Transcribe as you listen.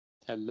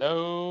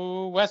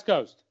Hello, West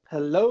Coast.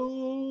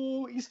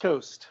 Hello, East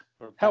Coast.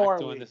 We're How back are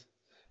doing we? this.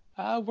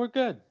 We're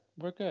good.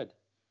 We're good.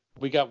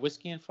 We got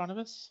whiskey in front of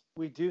us.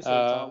 We do, so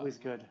it's always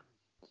good.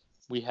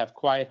 We have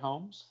quiet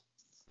homes.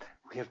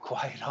 We have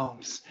quiet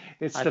homes.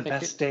 It's I the think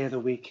best day of the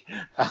week.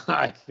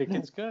 I think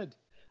it's good.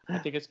 I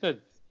think it's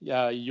good.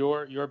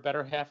 Your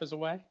better half is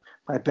away.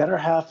 My better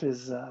half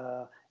is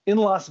in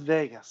Las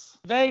Vegas.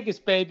 Vegas,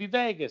 baby,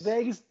 Vegas.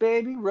 Vegas,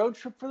 baby, road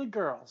trip for the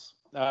girls.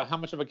 How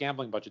much of a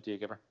gambling budget do you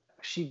give her?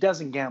 She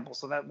doesn't gamble,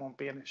 so that won't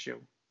be an issue.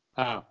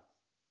 Oh,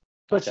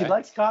 But she okay.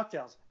 likes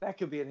cocktails. That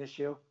could be an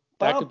issue.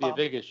 That could be a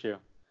big issue.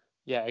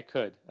 Yeah, it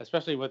could,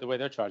 especially with the way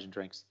they're charging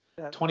drinks.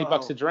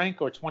 $20 a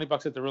drink or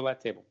 $20 at the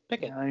roulette table.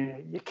 Pick it.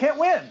 You can't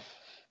win.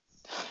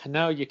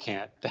 No, you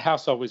can't. The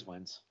house always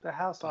wins. The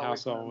house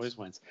always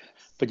wins.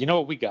 But you know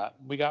what we got?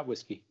 We got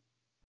whiskey.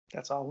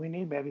 That's all we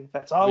need, baby.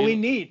 That's all we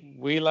need.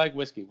 We like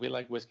whiskey. We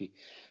like whiskey.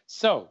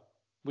 So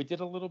we did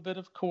a little bit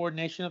of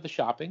coordination of the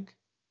shopping,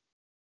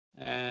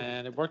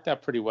 and it worked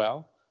out pretty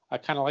well. I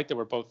kind of liked that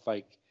we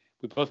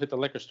both hit the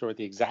liquor store at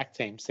the exact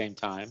same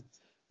time,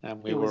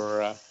 and we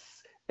were.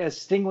 As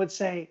Sting would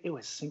say, it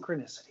was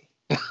synchronicity.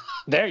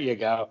 There you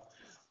go.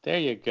 There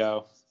you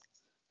go.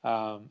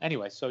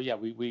 Anyway, so yeah,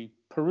 we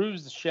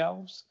perused the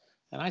shelves,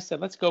 and I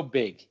said, let's go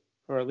big,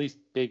 or at least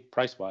big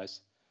price-wise,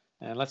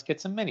 and let's get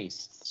some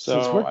minis.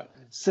 So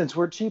since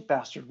we're cheap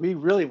bastards, we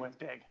really went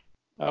big.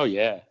 Oh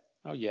yeah,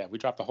 we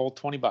dropped the whole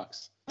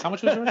 $20. How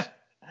much was yours?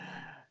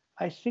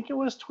 I think it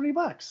was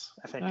 $20.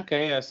 I think.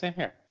 Okay, yeah, same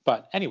here.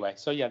 But anyway,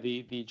 so yeah,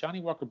 the Johnnie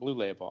Walker Blue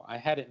Label, I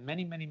had it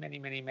many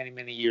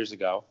years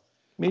ago.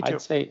 Me too.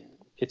 I'd say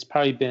it's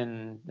probably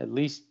been at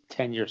least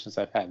 10 years since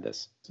I've had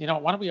this. You know,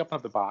 why don't we open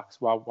up the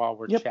box while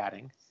we're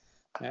chatting?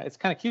 It's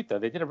kind of cute, though.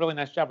 They did a really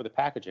nice job with the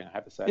packaging, I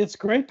have to say. It's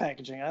great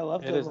packaging. I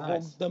love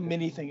the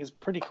mini thing is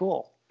pretty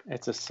cool.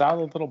 It's a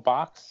solid little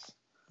box.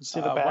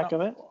 See the back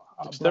of it?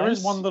 There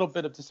is one little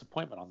bit of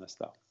disappointment on this,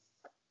 though.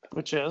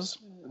 Which is?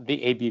 The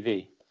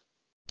ABV.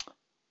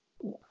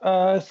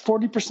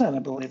 40%, I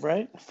believe,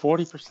 right?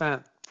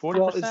 40%.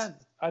 40%. Well,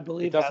 I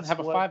believe it doesn't have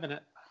a 5 in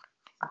it.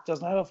 It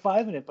doesn't have a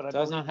 5 in it, but I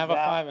does believe not have a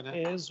 5 in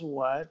it. Is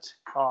what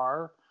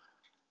our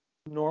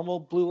normal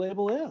Blue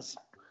Label is.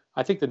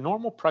 I think the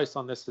normal price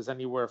on this is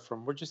anywhere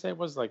from, what'd you say it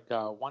was, like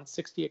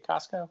 $160 at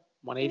Costco,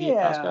 $180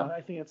 at Costco? Yeah,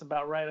 I think it's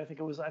about right. I think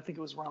it was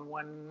around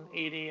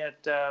 $180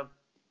 at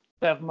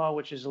Bevmo,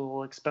 which is a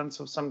little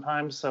expensive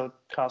sometimes. So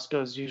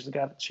Costco's usually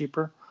got it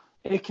cheaper.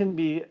 It can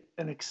be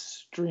an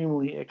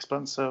extremely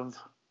expensive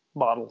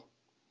bottle.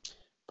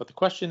 But the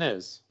question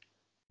is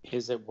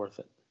it worth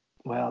it?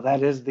 Well,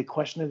 that is the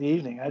question of the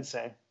evening, I'd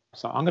say.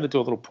 So I'm going to do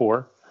a little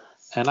pour,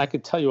 and I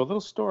could tell you a little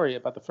story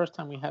about the first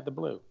time we had the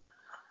Blue.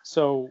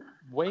 So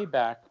way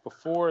back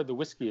before the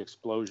whiskey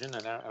explosion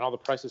and all the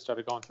prices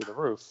started going through the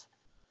roof,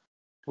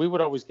 we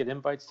would always get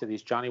invites to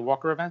these Johnnie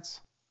Walker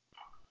events.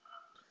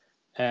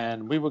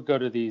 And we would go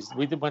to these.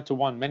 We went to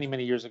one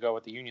many years ago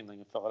at the Union League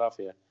in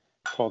Philadelphia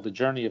called the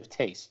Journey of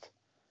Taste,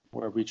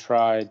 where we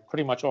tried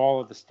pretty much all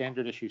of the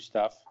standard issue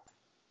stuff.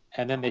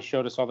 And then they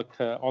showed us all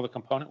the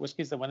component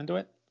whiskeys that went into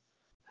it.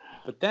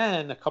 But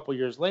then a couple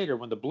years later,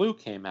 when the Blue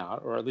came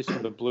out, or at least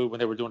when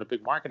they were doing a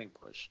big marketing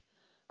push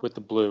with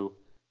the Blue,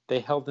 they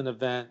held an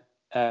event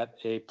at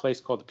a place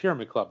called the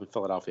Pyramid Club in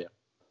Philadelphia,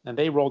 and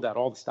they rolled out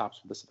all the stops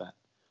for this event.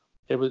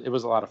 It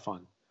was a lot of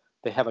fun.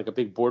 They had like a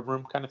big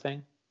boardroom kind of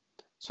thing,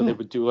 so they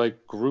would do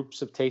like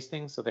groups of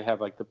tastings. So they have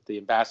like the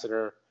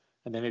ambassador,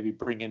 and then maybe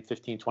bring in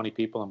 15, 20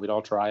 people, and we'd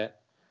all try it.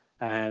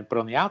 But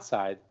on the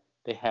outside,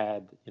 they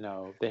had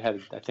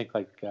I think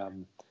like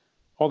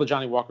all the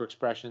Johnnie Walker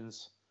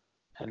expressions.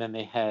 And then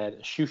they had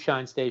a shoe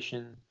shine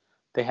station.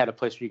 They had a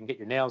place where you can get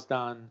your nails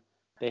done.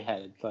 They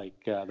had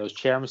like those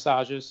chair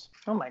massages.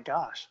 Oh my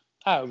gosh.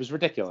 Oh, it was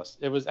ridiculous.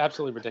 It was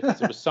absolutely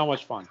ridiculous. It was so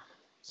much fun.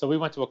 So we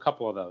went to a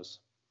couple of those,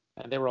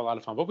 and they were a lot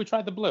of fun. But we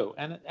tried the Blue.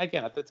 And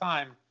again, at the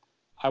time,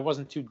 I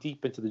wasn't too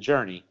deep into the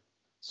journey.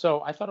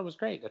 So I thought it was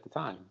great at the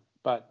time.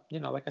 But,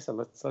 you know, like I said,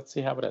 let's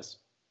see how it is.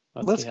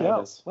 Let's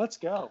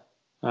go.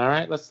 All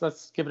right,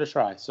 let's give it a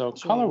try. So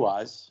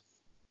color-wise,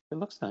 it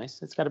looks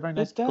nice. It's got a very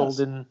nice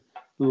golden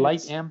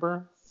light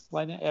amber.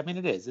 I mean,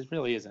 it is. It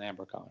really is an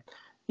amber color.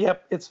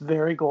 Yep, it's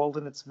very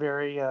golden. It's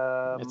very.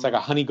 It's like a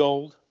honey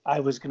gold. I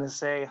was gonna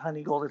say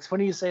honey gold. It's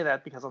funny you say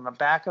that because on the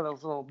back of the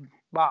little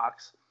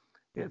box,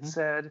 it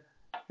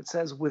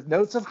says with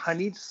notes of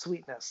honeyed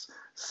sweetness.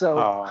 So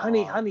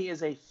honey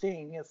is a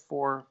thing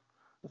for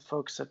the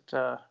folks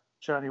at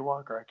Johnnie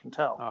Walker. I can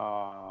tell.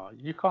 Oh,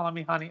 you calling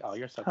me honey? Oh,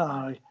 you're so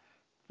kind.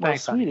 Well,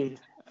 sweetie,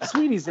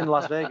 sweetie's in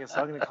Las Vegas,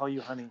 so I'm gonna call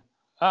you honey.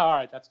 Oh, all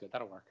right, that's good.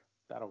 That'll work.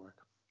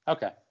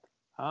 Okay.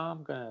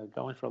 I'm going to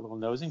go in for a little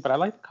nosing, but I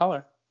like the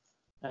color.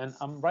 And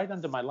I'm right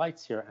under my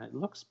lights here, and it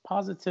looks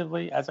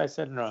positively, as I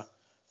said in a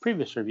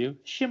previous review,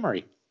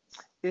 shimmery.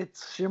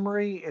 It's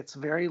shimmery. It's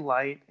very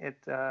light.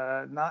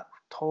 Not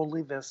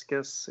totally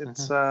viscous.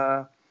 It's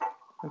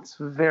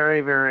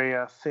very,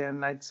 very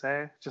thin, I'd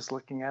say, just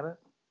looking at it.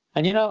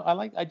 And, you know,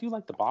 I do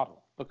like the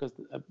bottle because,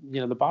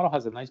 the bottle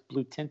has a nice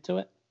blue tint to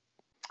it.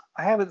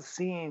 I haven't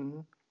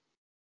seen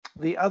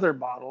the other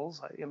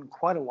bottles in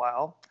quite a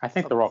while. I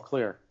think they're all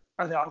clear.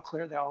 Are they all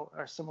clear? They all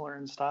are similar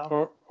in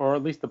style? Or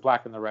at least the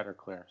black and the red are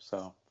clear.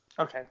 So.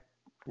 Okay.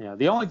 Yeah,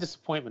 the only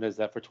disappointment is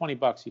that for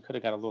 $20 you could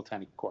have got a little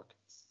tiny cork.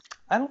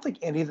 I don't think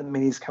any of the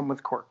minis come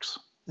with corks.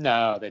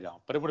 No, they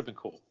don't. But it would have been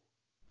cool.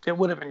 It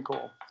would have been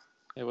cool.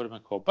 It would have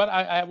been cool. But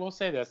I will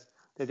say this: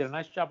 they did a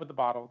nice job with the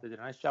bottle, they did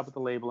a nice job with the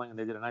labeling, and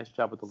they did a nice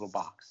job with the little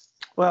box.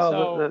 Well,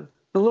 so,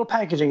 the little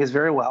packaging is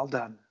very well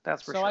done.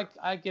 That's for sure. So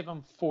I give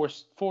them 4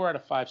 out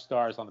of 5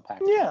 stars on the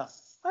packaging. Yeah,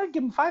 I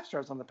give them 5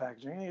 stars on the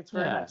packaging. It's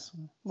very nice.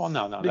 Well,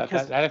 no, that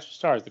extra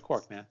star is the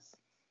cork, man.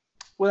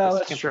 Well,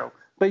 that's true.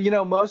 But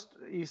most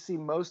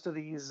of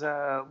these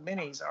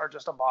minis are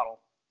just a bottle.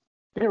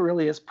 It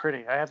really is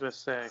pretty. I have to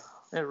say,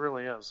 it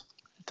really is.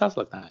 It does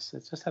look nice.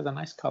 It just has a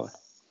nice color.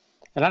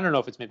 And I don't know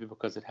if it's maybe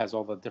because it has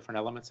all the different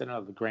elements in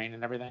it, the grain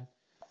and everything.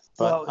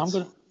 But I'm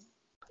good.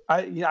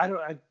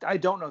 I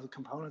don't know the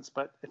components,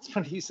 but it's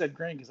funny you said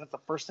grain because that's the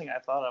first thing I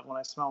thought of when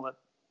I smelled it.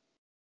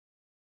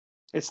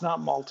 It's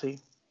not malty.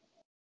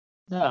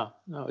 No,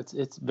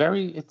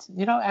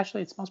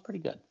 actually it smells pretty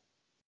good.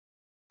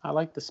 I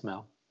like the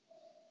smell.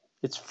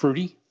 It's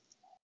fruity.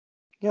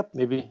 Yep.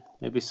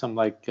 Maybe some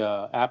like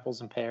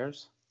apples and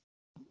pears.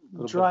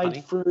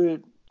 Dried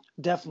fruit,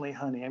 definitely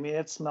honey. I mean,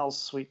 it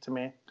smells sweet to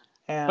me.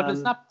 But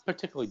it's not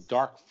particularly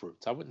dark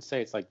fruits. I wouldn't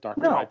say it's like dark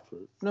dried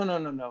fruit.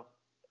 No.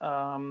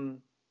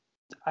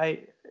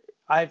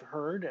 I've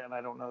heard, and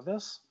I don't know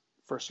this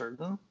for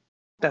certain,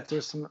 that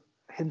there's some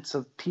hints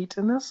of peat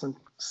in this and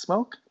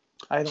smoke.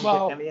 I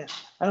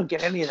don't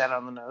get any of that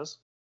on the nose.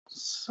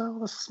 So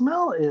the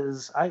smell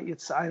is I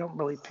don't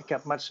really pick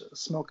up much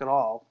smoke at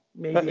all.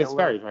 Maybe it's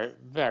very, very,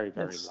 very,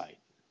 very light.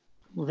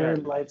 Very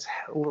light. It's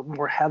a little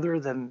more heather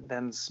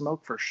than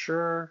smoke for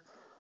sure.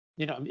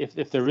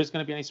 If there is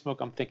going to be any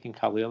smoke, I'm thinking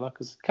Kalila,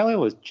 because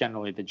Kalila is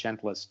generally the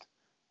gentlest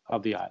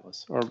of the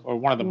Islas, or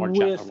one of the more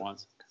gentler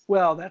ones.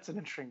 Well, that's an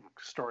interesting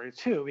story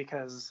too,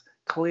 because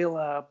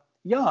Kalila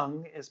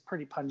young is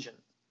pretty pungent.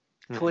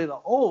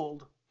 Kalila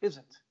old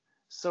isn't.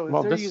 So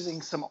if they're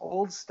using some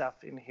old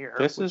stuff in here,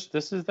 this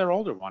is their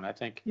older one, I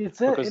think.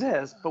 It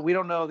is, but we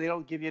don't know. They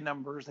don't give you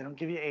numbers. They don't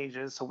give you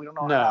ages, so we don't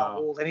know how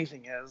old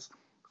anything is.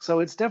 So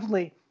it's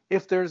definitely,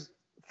 if there's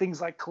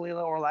things like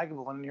Kalila or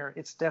Lagavulin in here,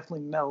 it's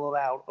definitely mellowed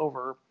out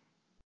over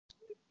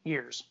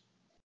years.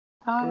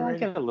 I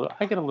get a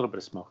little bit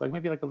of smoke, like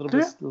maybe like a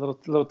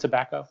little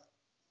tobacco.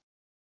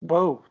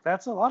 Whoa,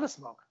 that's a lot of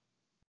smoke.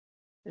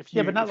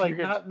 But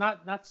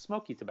not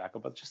smoky tobacco,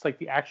 but just like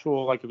the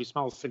actual, like if you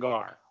smell a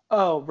cigar.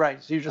 Oh,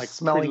 right. So you're just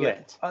smelling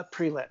pre-lit. it.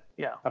 Pre-lit,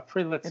 yeah. A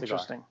pre-lit cigar.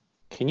 Interesting.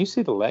 Can you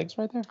see the legs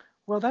right there?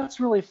 Well, that's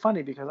really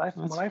funny because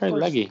when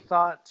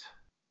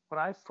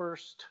I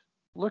first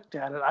looked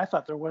at it, I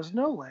thought there was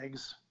no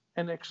legs,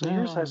 and actually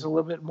yours has a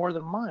little bit more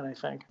than mine, I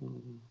think.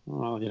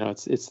 Well,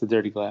 it's the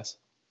dirty glass.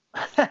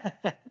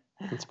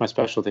 It's my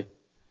specialty.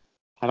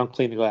 I don't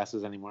clean the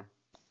glasses anymore.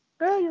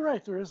 Yeah, you're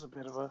right. There is a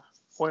bit of a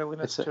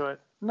oiliness to it.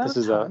 Not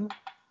a ton.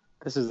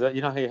 This is how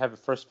you have a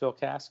first fill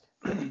cask?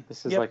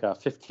 This is like a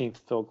 15th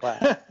fill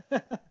glass.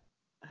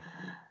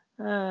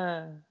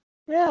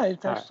 Yeah,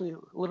 it's actually a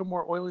little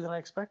more oily than I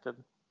expected.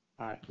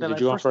 All right. Did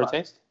you want for a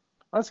taste?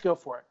 Let's go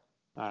for it.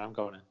 All right, I'm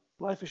going in.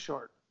 Life is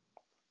short.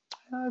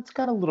 It's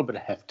got a little bit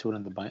of heft to it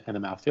in the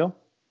mouthfeel.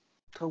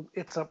 So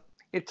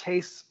it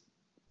tastes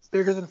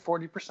bigger than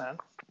 40%.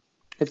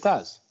 It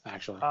does,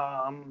 actually.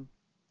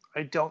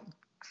 I don't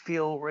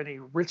feel any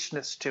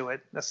richness to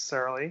it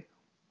necessarily.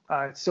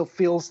 It still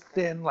feels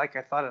thin, like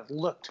I thought it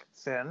looked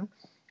thin.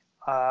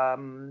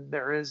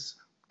 There is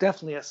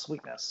definitely a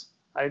sweetness.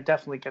 I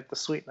definitely get the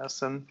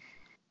sweetness, and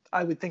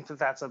I would think that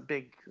that's a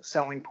big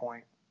selling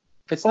point.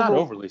 It's not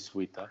overly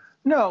sweet, though.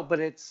 No, but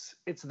it's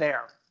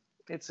there.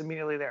 It's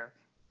immediately there.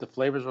 The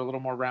flavors are a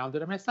little more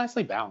rounded. I mean, it's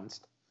nicely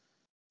balanced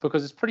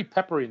because it's pretty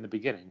peppery in the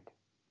beginning.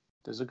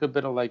 There's a good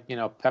bit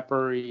of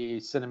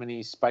peppery,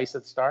 cinnamony spice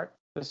at the start.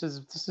 This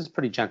is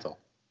pretty gentle.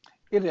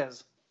 It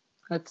is.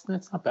 That's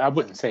not bad. I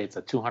wouldn't say it's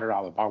a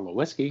 $200 bottle of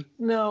whiskey.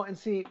 No, and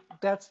see,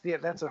 that's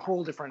a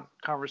whole different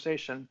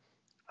conversation.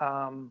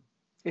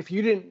 If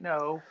you didn't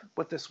know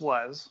what this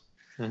was,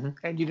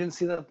 and you didn't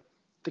see the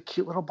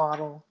cute little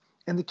bottle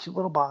and the cute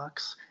little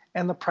box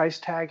and the price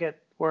tag at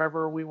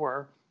wherever we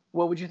were,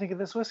 what would you think of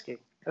this whiskey?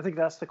 I think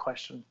that's the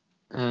question.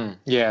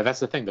 Yeah, that's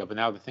the thing, though. But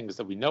now the thing is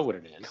that we know what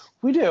it is.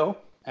 We do.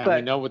 And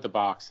we know what the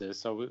box is.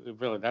 So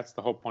really, that's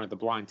the whole point of the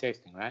blind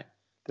tasting, right?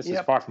 This is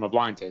far from a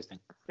blind tasting.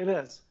 It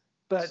is.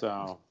 But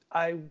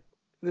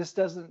this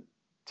doesn't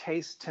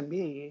taste to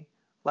me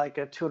like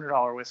a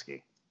 $200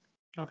 whiskey.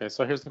 Okay,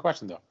 so here's the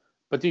question, though.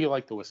 But do you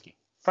like the whiskey?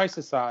 Price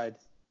aside,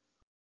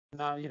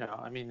 no,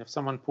 I mean, if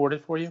someone poured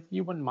it for you,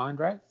 you wouldn't mind,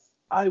 right?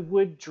 I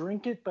would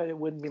drink it, but it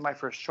wouldn't be my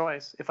first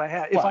choice. Even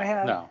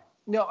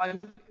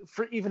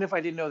if I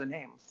didn't know the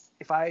name.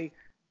 If I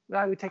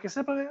would take a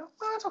sip of it,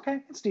 well, it's okay.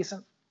 It's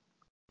decent.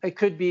 It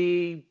could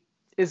be,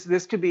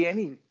 this could be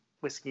any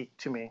whiskey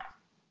to me.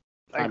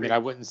 I mean, I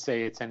wouldn't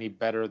say it's any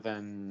better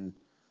than,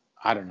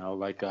 I don't know,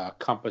 like a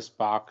Compass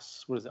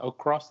Box. What is it? Oak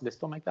Cross? Do they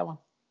still make that one?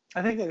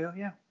 I think they do,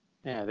 yeah.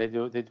 Yeah, they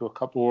do a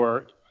couple.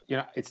 Or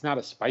it's not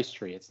a spice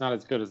tree. It's not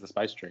as good as the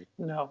spice tree.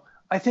 No,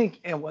 I think,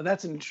 and well,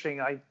 that's an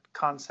interesting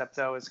concept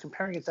though, is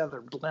comparing it to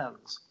other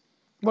blends.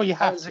 Well, you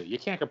have to. You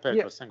can't compare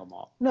it to a single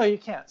malt. No, you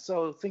can't.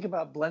 So think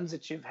about blends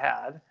that you've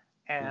had,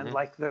 and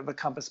like the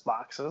Compass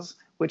boxes,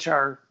 which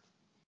are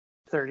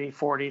 $30,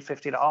 $40,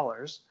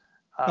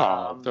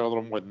 $50. They're a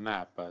little more than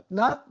that, but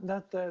not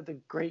the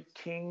Great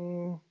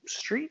King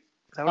Street.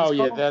 Is that what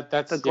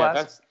it's called?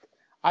 that's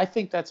I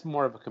think that's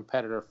more of a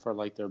competitor for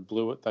like their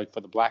blue, like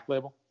for the black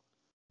label,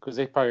 because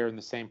they probably are in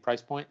the same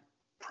price point.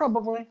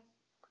 Probably.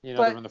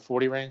 They're in the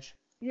 40 range.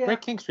 Yeah.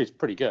 Great King Street's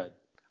pretty good.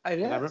 It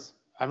is.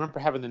 I remember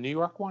having the New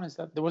York one.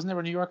 Wasn't there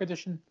a New York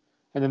edition?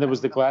 And then there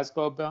was the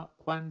Glasgow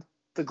blend.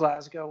 The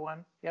Glasgow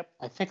one. Yep.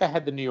 I think I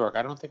had the New York.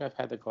 I don't think I've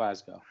had the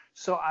Glasgow.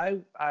 So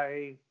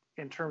I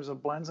in terms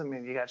of blends, I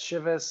mean, you got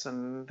Chivas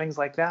and things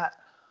like that.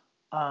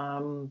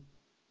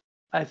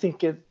 I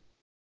think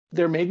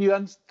there may be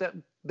ones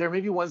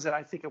that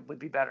I think it would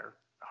be better.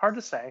 Hard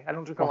to say. I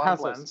don't drink a lot of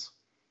blends.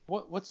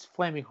 What's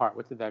Flaming Heart?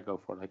 What did that go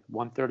for? Like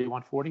 130,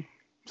 140?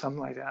 Something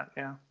like that.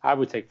 Yeah. I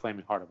would take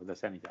Flaming Heart over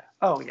this any day.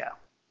 Oh yeah.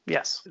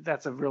 Yes,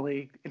 that's a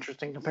really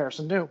interesting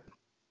comparison too.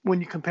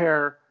 When you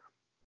compare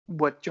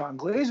what John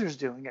Glazer's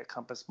doing at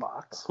Compass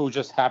Box, who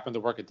just happened to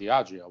work at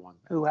Diageo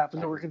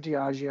to work at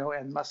Diageo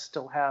and must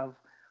still have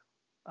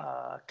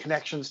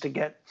connections to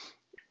get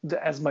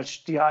as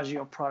much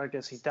Diageo product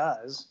as he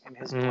does in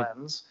his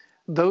blends.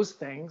 Those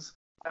things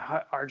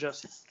are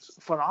just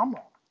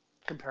phenomenal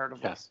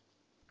comparatively. Yes,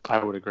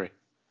 I would agree.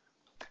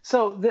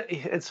 So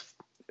it's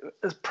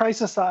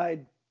price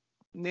aside,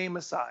 name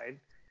aside,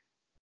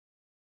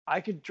 I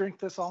could drink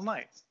this all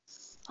night.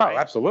 Oh, right?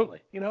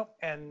 Absolutely.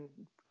 And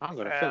I'm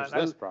going to finish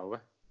this probably.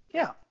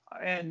 Yeah,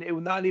 and it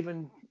would not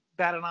even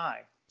bat an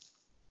eye.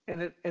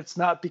 And it's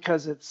not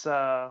because it's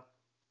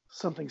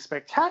something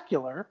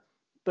spectacular,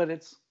 but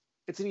it's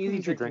an easy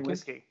drinking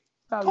whiskey.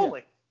 Oh,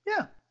 totally.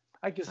 Yeah.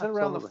 I can sit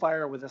around the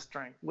fire with this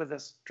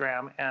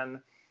dram, and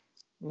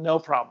no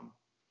problem.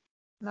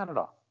 Not at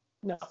all.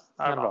 No,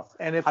 not at all.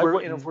 And if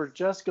we're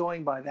just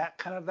going by that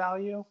kind of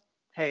value,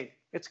 hey,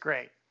 it's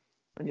great.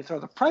 When you throw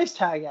the price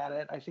tag at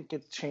it, I think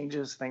it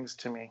changes things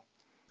to me.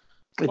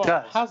 It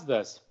does. How's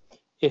this?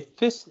 If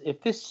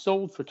this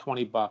sold for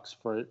 $20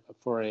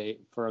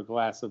 for a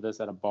glass of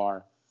this at a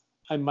bar,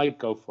 I might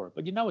go for it.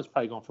 But it's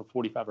probably going for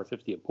 45 or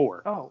 50 a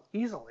pour. Oh,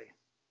 easily.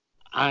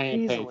 I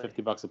ain't paying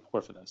 $50 a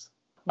pour for this.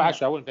 Yeah.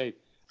 Actually,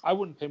 I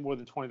wouldn't pay more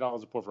than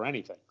 $20 a pour for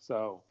anything.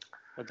 So,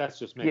 but that's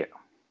just me.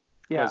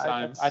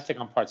 Yeah. I think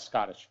I'm part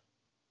Scottish.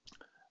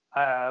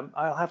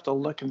 I'll have to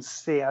look and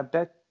see. I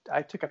bet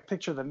I took a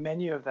picture of the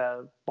menu of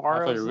the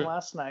bar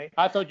last night.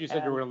 I thought you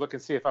said you were going to look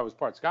and see if I was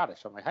part Scottish.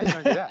 I'm like, how are you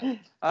going to do that?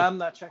 I'm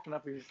not checking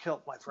up your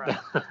kilt, my friend.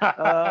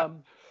 I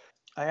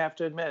have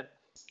to admit,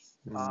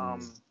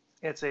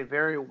 it's a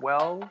very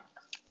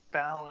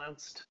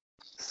well-balanced,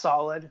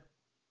 solid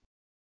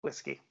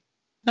whiskey.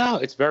 No,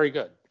 it's very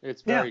good.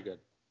 It's very good.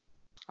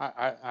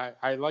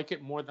 I like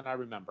it more than I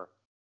remember.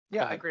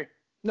 Yeah, I agree.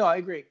 No, I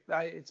agree.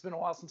 It's been a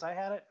while since I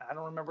had it. I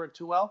don't remember it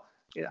too well.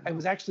 I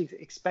was actually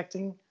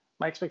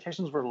my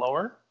expectations were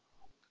lower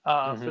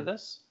for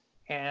this,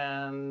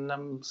 and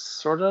I'm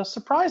sort of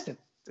surprised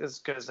it's as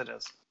good as it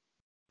is.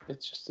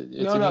 It's an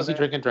easy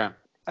drinking dram.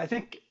 I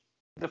think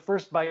the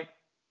first bite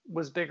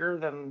was bigger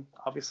than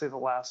obviously the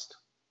last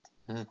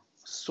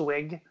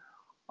swig.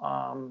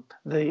 I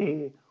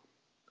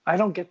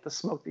don't get the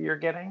smoke that you're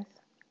getting,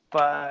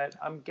 but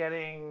I am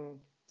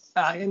getting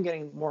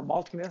more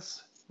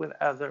maltiness with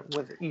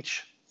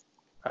each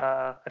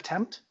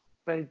attempt.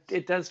 But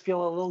it does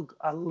feel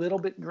a little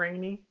bit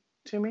grainy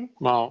to me.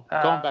 Well,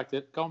 going back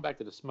to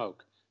the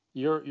smoke,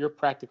 you're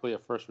practically a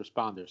first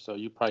responder, so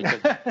you probably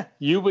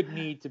you would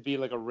need to be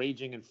like a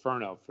raging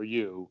inferno for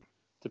you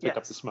to pick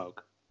up the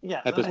smoke.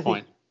 Yeah, at this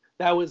point.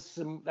 That was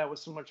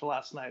similar to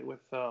last night with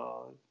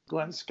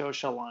Glen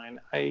Scotia line.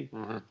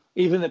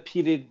 Even the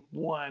peated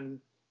one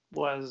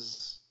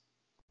was.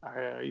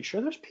 Are you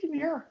sure there's peat in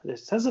here? It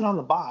says it on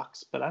the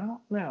box, but I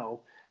don't know.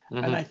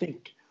 And I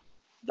think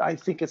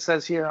it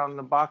says here on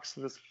the box,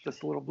 this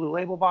little blue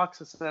label box,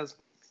 it says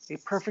a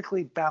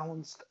perfectly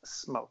balanced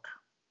smoke.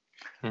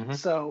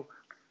 So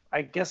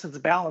I guess it's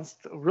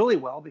balanced really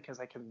well because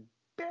I can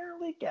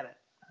barely get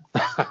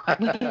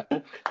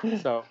it.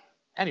 So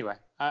anyway,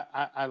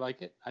 I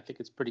like it. I think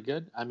it's pretty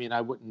good. I mean,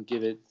 I'd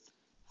give it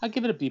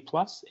a B+,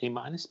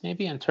 A-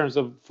 maybe in terms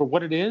of for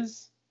what it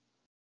is.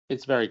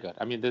 It's very good.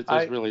 I mean, there's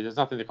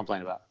nothing to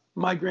complain about.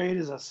 My grade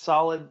is a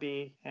solid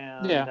B,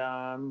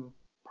 and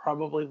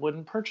probably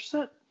wouldn't purchase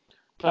it.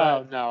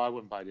 But, no, I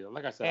wouldn't buy it either.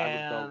 Like I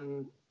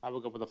said, I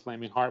would go with a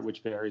Flaming Heart,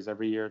 which varies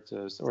every year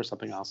or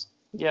something else.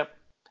 Yep.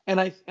 And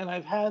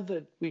I've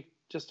had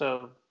just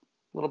a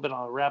little bit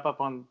on a wrap up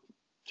on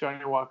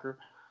Johnnie Walker.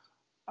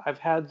 I've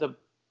had the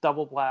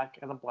double black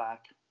and the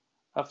black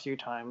a few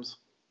times,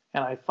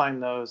 and I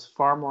find those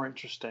far more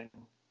interesting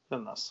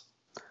than this.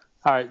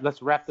 All right,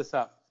 let's wrap this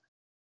up.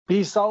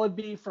 Solid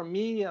B from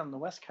me on the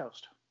West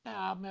Coast.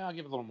 Yeah, maybe I'll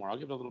give it a little more. I'll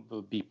give it a little bit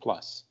of B+.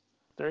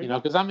 There you go.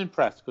 Because I'm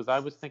impressed. Because I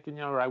was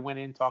thinking, I went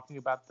in talking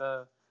about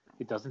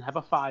it doesn't have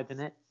a 5 in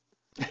it.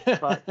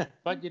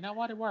 But you know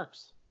what? It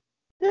works.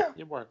 Yeah,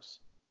 it works.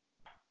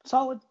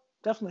 Solid,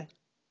 definitely.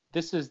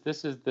 This is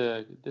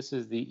the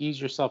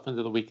ease yourself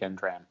into the weekend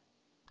dram.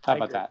 How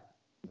about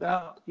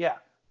that? Yeah,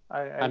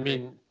 I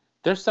mean,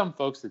 there's some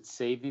folks that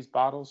save these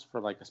bottles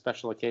for like a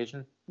special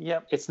occasion.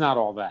 Yep. It's not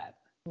all that.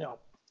 No.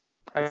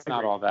 It's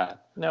not all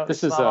that. No,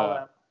 it's not all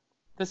that.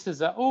 This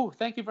is a, oh,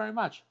 thank you very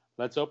much.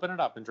 Let's open it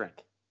up and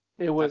drink.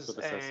 It was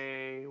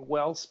a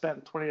well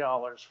spent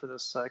 $20 for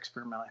this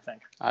experiment, I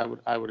think.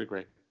 I would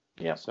agree.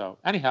 Yeah. So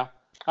anyhow,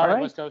 all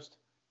right, West Coast.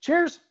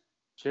 Cheers.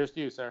 Cheers to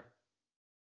you, sir.